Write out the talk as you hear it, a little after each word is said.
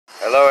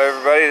Hello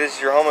everybody, this is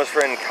your homeless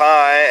friend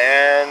Kai,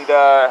 and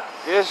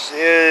this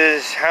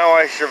is how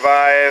I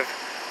survive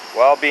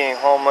while being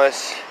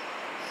homeless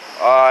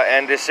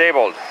and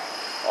disabled.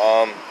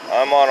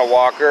 I'm on a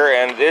walker,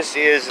 and this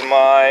is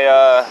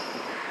my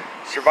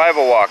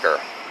survival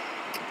walker.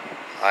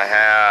 I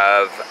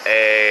have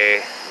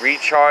a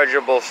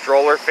rechargeable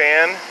stroller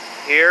fan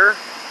here.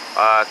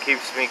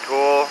 Keeps me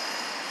cool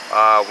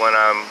when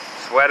I'm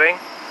sweating.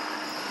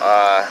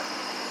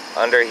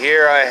 Under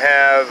here I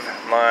have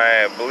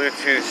my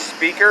Bluetooth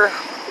speaker.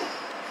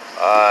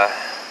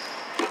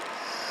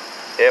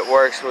 It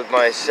works with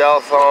my cell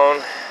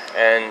phone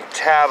and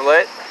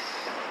tablet.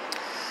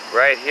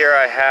 Right here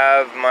I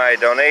have my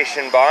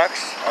donation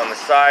box. On the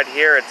side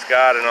here it's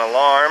got an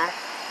alarm.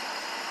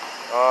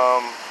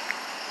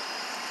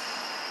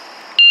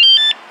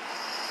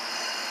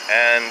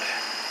 And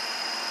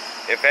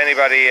if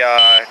anybody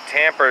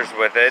tampers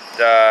with it,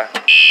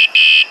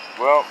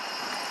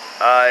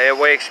 it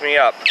wakes me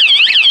up.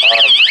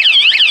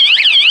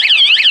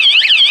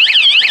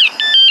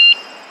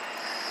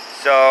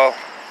 So,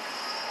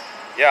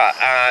 yeah,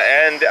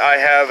 and I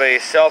have a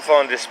cell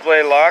phone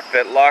display lock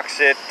that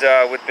locks it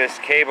with this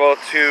cable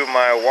to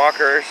my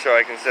walker, so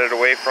I can set it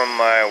away from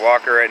my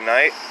walker at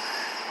night.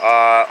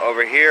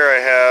 Over here I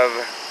have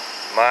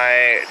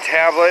my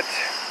tablet.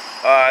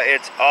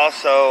 It's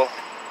also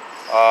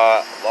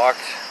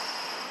locked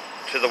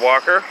to the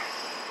walker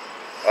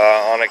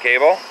on a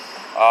cable.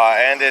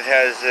 And it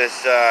has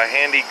this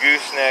handy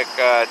gooseneck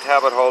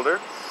tablet holder.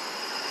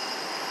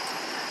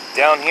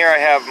 Down here I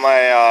have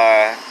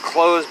my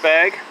clothes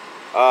bag.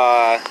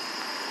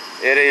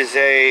 It is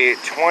a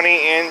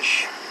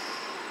 20-inch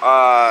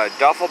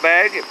duffel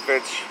bag. It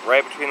fits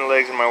right between the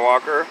legs of my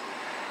walker,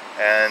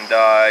 and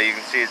you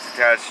can see it's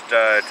attached,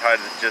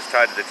 just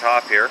tied to the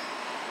top here.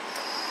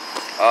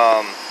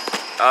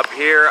 Up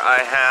here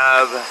I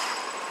have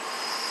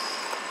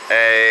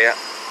a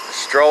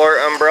stroller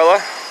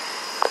umbrella.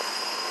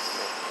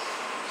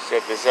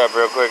 Set this up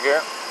real quick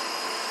here.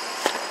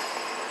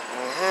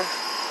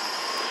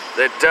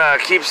 That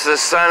keeps the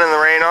sun and the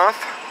rain off.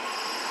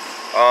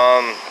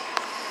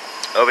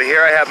 Over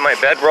here I have my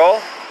bedroll.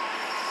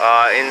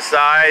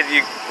 Inside,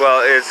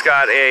 it's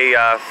got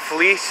a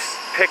fleece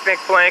picnic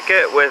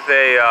blanket with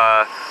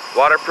a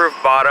waterproof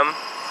bottom,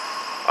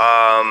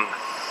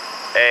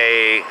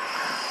 a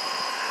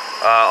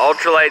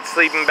ultralight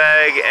sleeping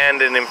bag,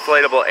 and an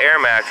inflatable air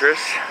mattress.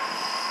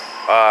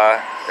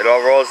 It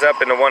all rolls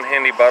up into one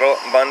handy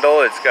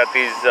bundle. It's got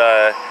these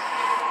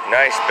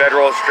nice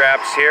bedroll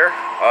straps here,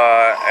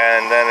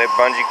 and then it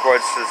bungee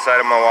cords to the side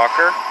of my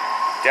walker.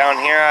 Down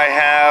here I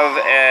have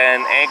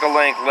an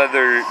ankle-length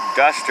leather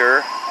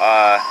duster.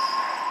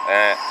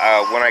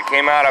 When I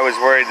came out, I was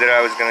worried that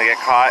I was going to get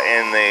caught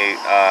in the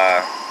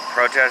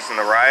protests and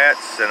the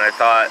riots, and I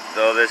thought,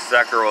 though, this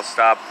sucker will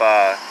stop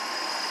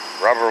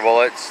rubber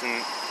bullets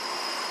and,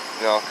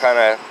 kind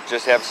of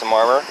just have some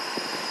armor.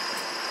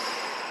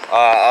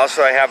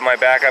 Also, I have my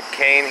backup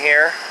cane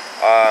here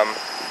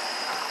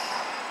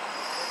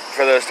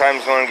for those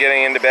times when I'm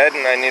getting into bed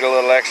and I need a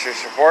little extra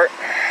support.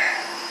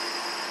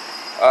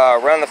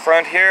 Around the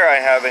front here I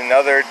have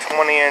another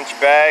 20-inch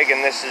bag,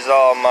 and this is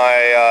all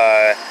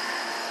my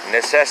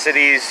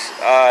necessities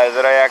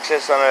that I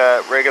access on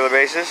a regular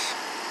basis.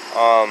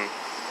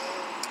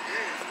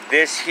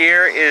 This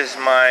here is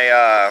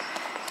my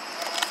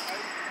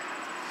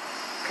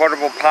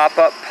portable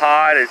pop-up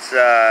pod. It's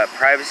a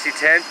privacy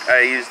tent.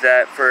 I use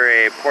that for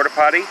a porta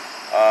potty.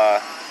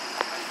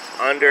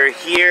 Under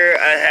here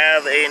I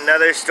have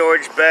another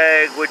storage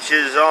bag, which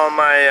is all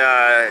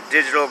my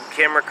digital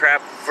camera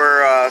crap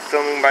for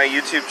filming my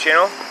YouTube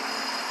channel.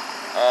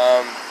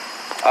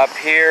 Up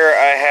here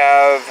I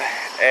have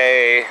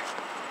a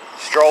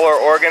stroller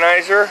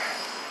organizer.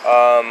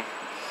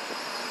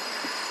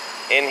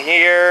 In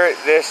here,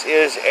 this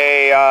is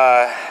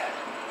a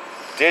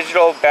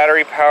digital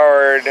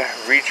battery-powered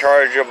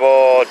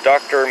rechargeable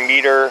ductor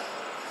meter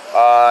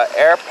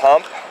air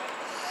pump.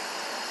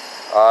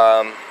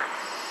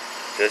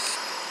 Just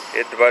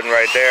hit the button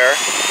right there,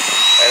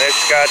 and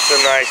it's got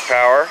some nice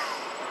power.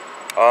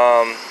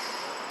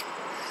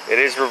 It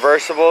is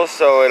reversible,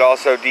 so it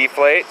also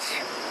deflates.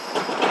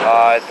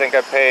 I think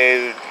I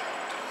paid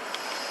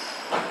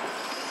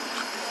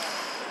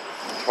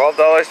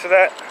 $12 for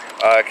that.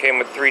 It came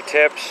with 3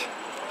 tips.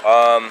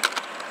 I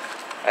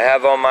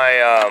have all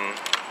my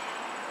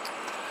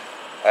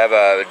I have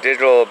a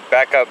digital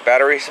backup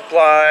battery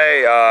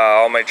supply,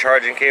 all my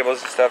charging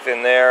cables and stuff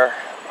in there.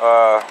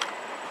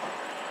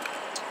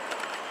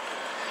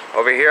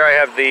 Over here I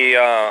have the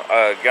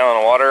gallon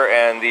of water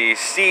and the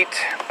seat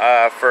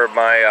for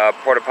my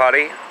porta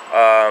potty.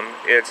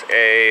 It's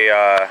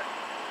a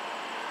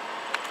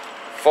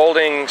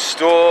folding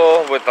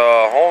stool with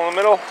a hole in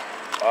the middle.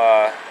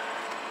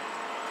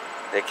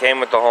 They came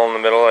with the hole in the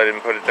middle, I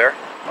didn't put it there.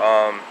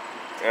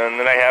 And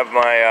then I have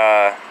my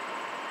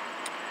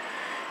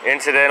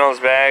incidentals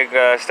bag,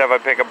 stuff I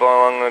pick up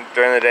along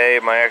during the day,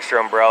 my extra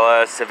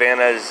umbrella,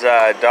 Savannah's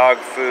dog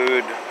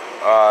food,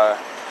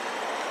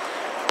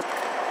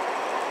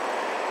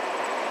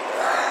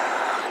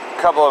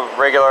 couple of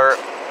regular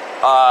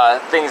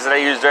things that I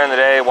use during the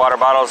day, water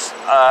bottles.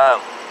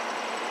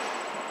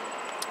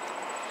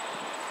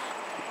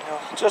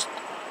 Just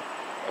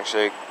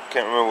actually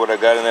can't remember what I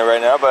got in there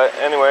right now, but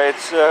anyway,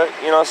 it's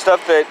you know,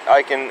 stuff that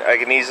I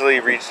can easily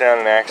reach down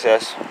and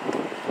access.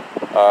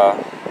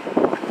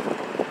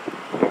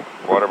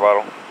 Water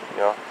bottle, you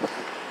know,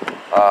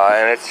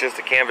 and it's just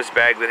a canvas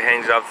bag that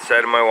hangs off the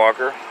side of my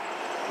walker.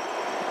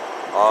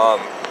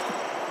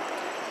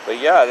 But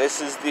yeah,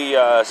 this is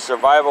the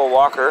Survival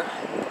walker,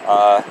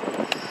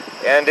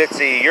 and it's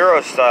a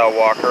Euro style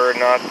walker,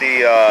 not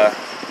the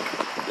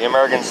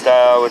American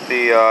style with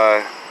the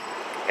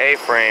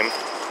A-frame.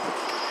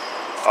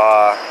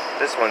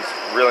 This one's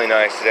really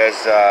nice. It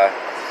has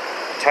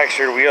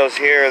textured wheels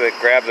here that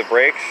grab the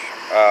brakes.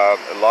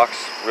 It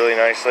locks really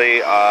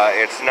nicely.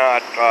 It's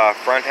not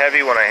front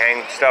heavy. When I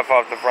hang stuff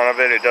off the front of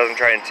it, it doesn't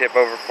try and tip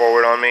over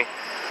forward on me.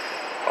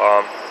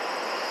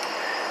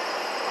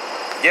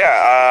 Yeah,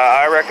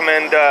 I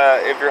recommend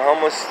if you're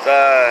homeless,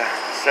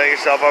 set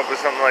yourself up with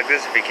something like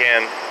this if you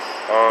can.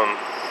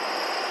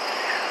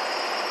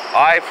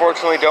 I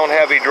fortunately don't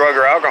have a drug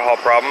or alcohol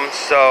problem,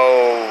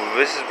 so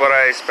this is what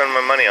I spend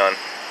my money on.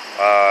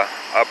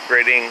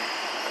 Upgrading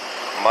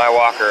my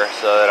walker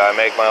so that I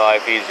make my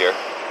life easier.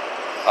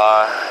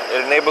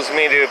 It enables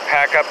me to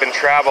pack up and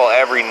travel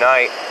every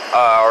night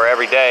or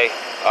every day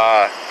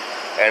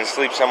and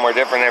sleep somewhere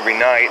different every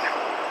night.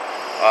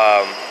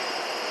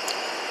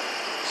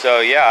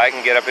 So yeah, I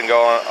can get up and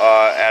go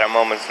at a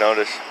moment's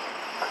notice.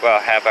 Well,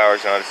 half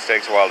hour's notice. It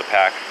takes a while to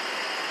pack.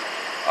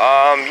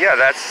 Yeah,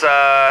 that's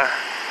how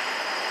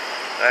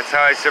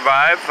I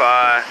survive.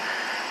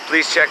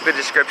 Please check the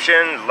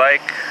description,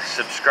 like,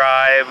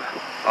 subscribe,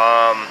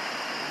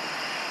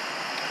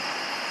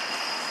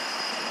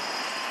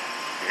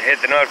 hit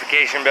the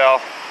notification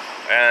bell,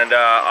 and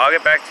I'll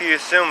get back to you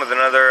soon with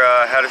another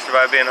How to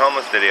Survive Being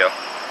Homeless video.